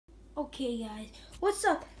Okay guys, what's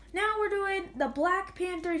up? Now we're doing the Black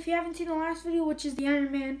Panther. If you haven't seen the last video, which is the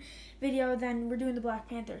Iron Man video, then we're doing the Black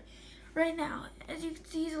Panther. Right now, as you can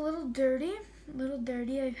see, he's a little dirty.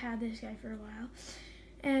 I've had this guy for a while.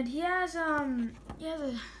 And he has a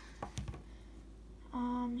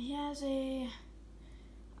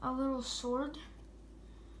little sword.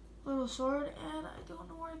 And I don't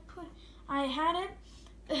know where I put it. I had it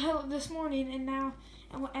this morning, and now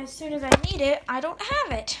as soon as I need it, I don't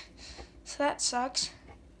have it. So that sucks.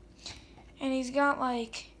 And he's got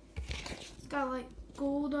like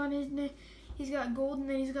gold on his neck. He's got gold, and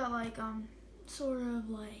then he's got like sort of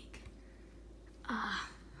like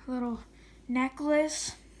little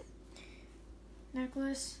necklace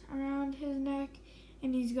around his neck,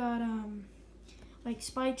 and he's got like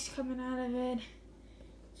spikes coming out of it.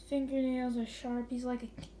 His fingernails are sharp.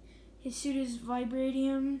 His suit is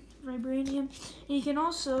vibranium. And he can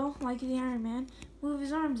also, like the Iron Man, move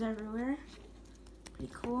his arms everywhere.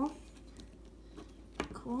 Pretty cool.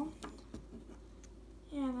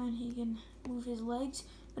 Yeah, and then he can move his legs,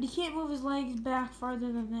 but he can't move his legs back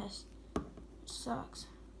farther than this. Sucks.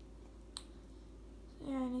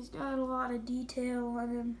 Yeah, and he's got a lot of detail on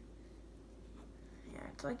him. Yeah,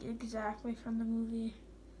 it's like exactly from the movie.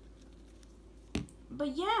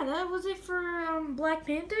 But yeah, that was it for Black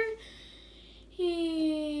Panther.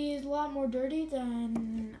 He's a lot more dirty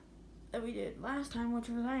than we did last time, which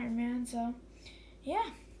was Iron Man. So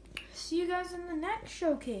yeah, see you guys in the next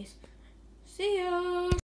showcase. See ya.